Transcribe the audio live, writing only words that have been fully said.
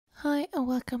Hi and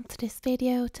welcome to this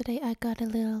video. Today I got a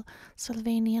little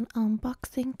Sylvanian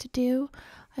unboxing to do.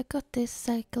 I got this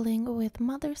cycling with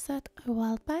mother set a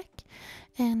while back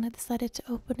and I decided to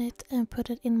open it and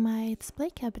put it in my display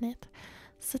cabinet.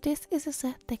 So this is a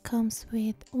set that comes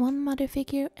with one mother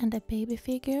figure and a baby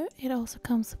figure. It also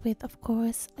comes with, of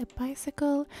course, a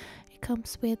bicycle. It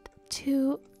comes with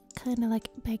two kind of like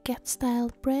baguette style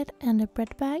bread and a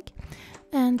bread bag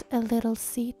and a little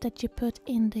seat that you put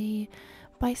in the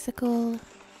bicycle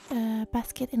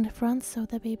basket in the front so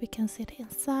the baby can sit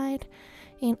inside.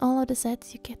 In all of the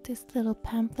sets you get this little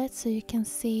pamphlet so you can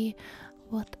see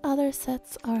what other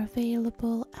sets are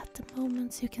available at the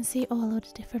moment, so you can see all of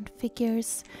the different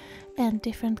figures and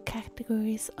different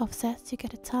categories of sets. You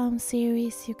get a town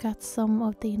series, you got some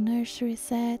of the nursery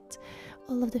set,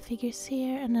 all of the figures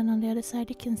here, and then on the other side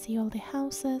you can see all the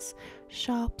houses,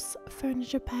 shops,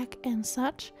 furniture pack and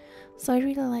such. So I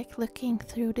really like looking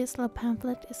through this little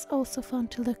pamphlet. It's also fun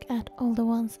to look at all the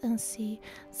ones and see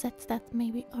sets that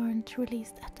maybe aren't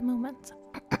released at the moment.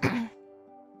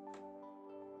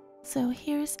 So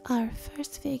here's our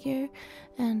first figure,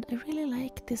 and I really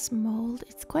like this mold.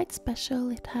 It's quite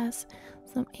special. It has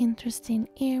some interesting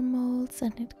ear molds,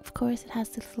 and of course it has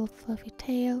this little fluffy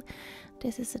tail.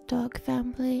 This is a dog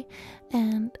family,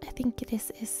 and I think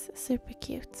this is super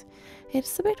cute.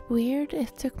 It's a bit weird.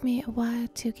 It took me a while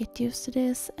to get used to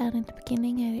this, and in the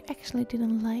beginning I actually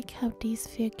didn't like how these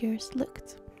figures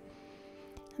looked.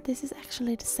 This is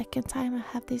actually the second time I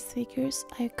have these figures.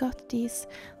 I got these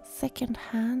second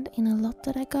hand in a lot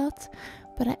that I got,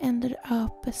 but I ended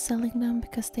up selling them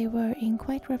because they were in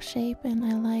quite rough shape and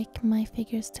I like my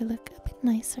figures to look a bit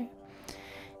nicer.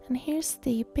 And here's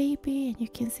the baby, and you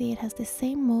can see it has the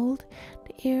same mold.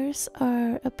 The ears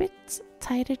are a bit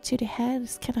tighter to the head.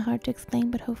 It's kind of hard to explain,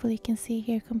 but hopefully you can see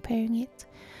here comparing it.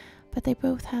 But they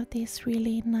both have this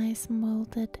really nice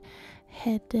molded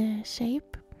head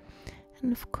shape.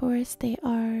 And of course they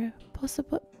are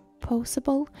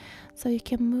posable, so you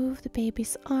can move the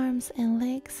baby's arms and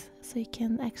legs, so you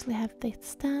can actually have it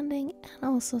standing and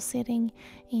also sitting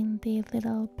in the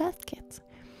little basket.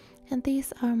 And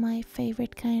these are my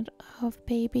favorite kind of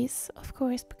babies, of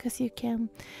course, because you can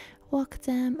walk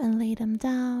them and lay them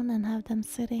down and have them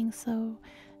sitting, so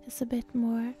it's a bit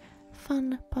more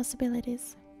fun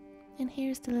possibilities. And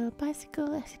here's the little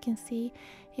bicycle. As you can see,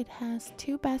 it has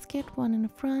two baskets, one in the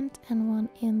front and one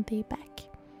in the back.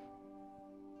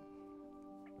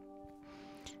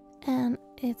 And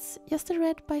it's just a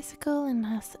red bicycle and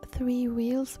has three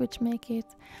wheels, which make it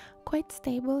quite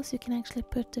stable, so you can actually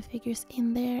put the figures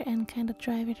in there and kind of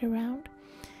drive it around.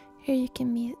 Here you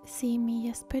can see me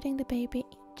just putting the baby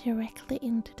directly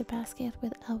into the basket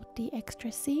without the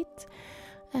extra seat,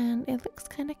 and it looks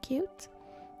kind of cute.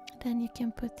 Then you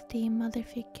can put the mother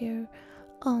figure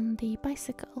on the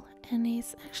bicycle, and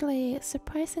it's actually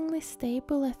surprisingly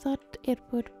stable. I thought it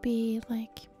would be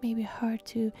like maybe hard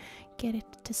to get it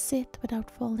to sit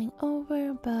without falling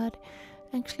over, but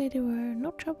actually there were no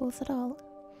troubles at all.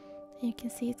 And you can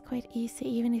see it's quite easy.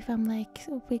 Even if I'm like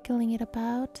wiggling it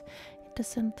about, it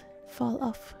doesn't fall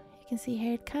off. You can see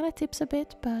here it kind of tips a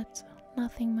bit, but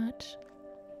nothing much.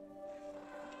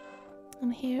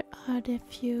 And here are the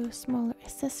few smaller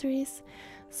accessories.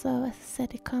 So as I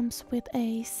said, it comes with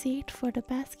a seat for the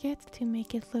basket to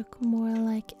make it look more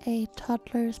like a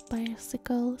toddler's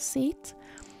bicycle seat.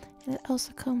 And it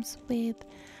also comes with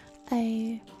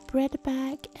a bread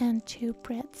bag and two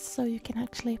breads, so you can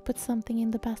actually put something in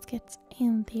the basket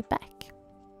in the back.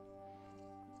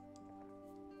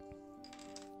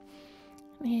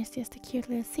 And here's just a cute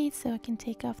little seat so I can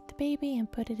take off the baby and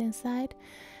put it inside.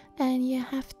 And you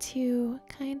have to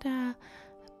kind of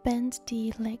bend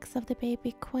the legs of the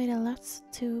baby quite a lot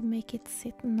to make it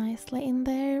sit nicely in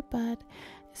there, but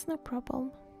it's no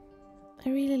problem. I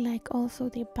really like also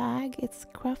the bag. It's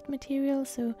craft material,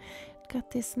 so it got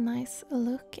this nice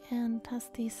look and has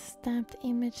this stamped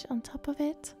image on top of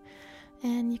it.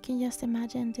 And you can just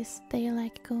imagine this day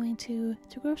like going to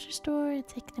the grocery store,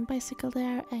 taking a bicycle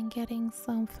there and getting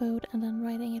some food and then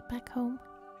riding it back home.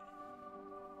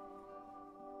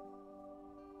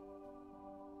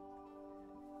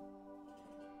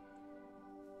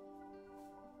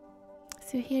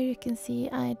 So here you can see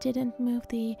I didn't move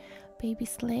the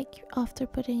baby's leg after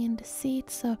putting in the seat,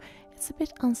 so it's a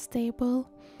bit unstable,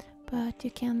 but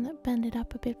you can bend it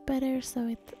up a bit better so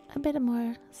it's a bit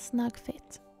more snug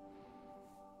fit.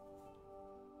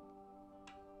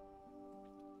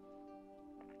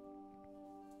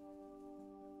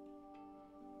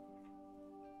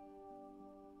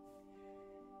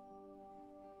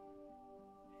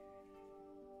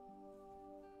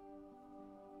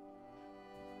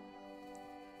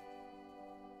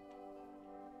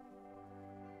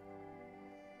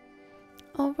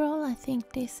 Overall, I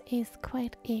think this is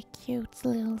quite a cute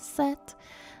little set.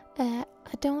 I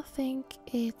don't think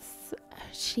it's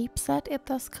a cheap set, it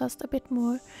does cost a bit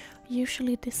more.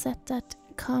 Usually the set that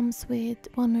comes with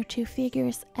 1 or 2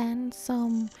 figures and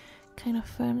some kind of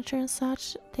furniture and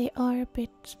such, they are a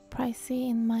bit pricey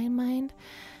in my mind.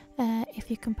 If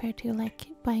you compare to like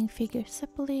buying figures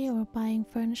separately or buying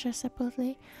furniture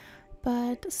separately.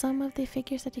 But some of the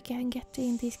figures that you can get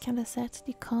in these kind of sets,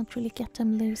 you can't really get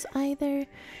them loose either.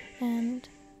 And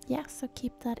yeah, so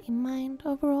keep that in mind.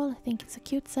 Overall, I think it's a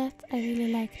cute set. I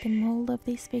really like the mold of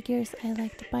these figures. I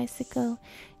like the bicycle.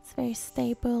 It's very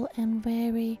stable and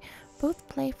very both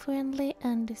play friendly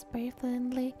and display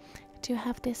friendly. I do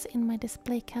have this in my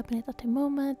display cabinet at the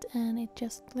moment and it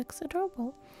just looks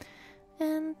adorable.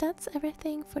 And that's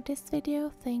everything for this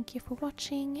video. Thank you for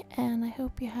watching and I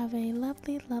hope you have a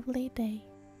lovely day.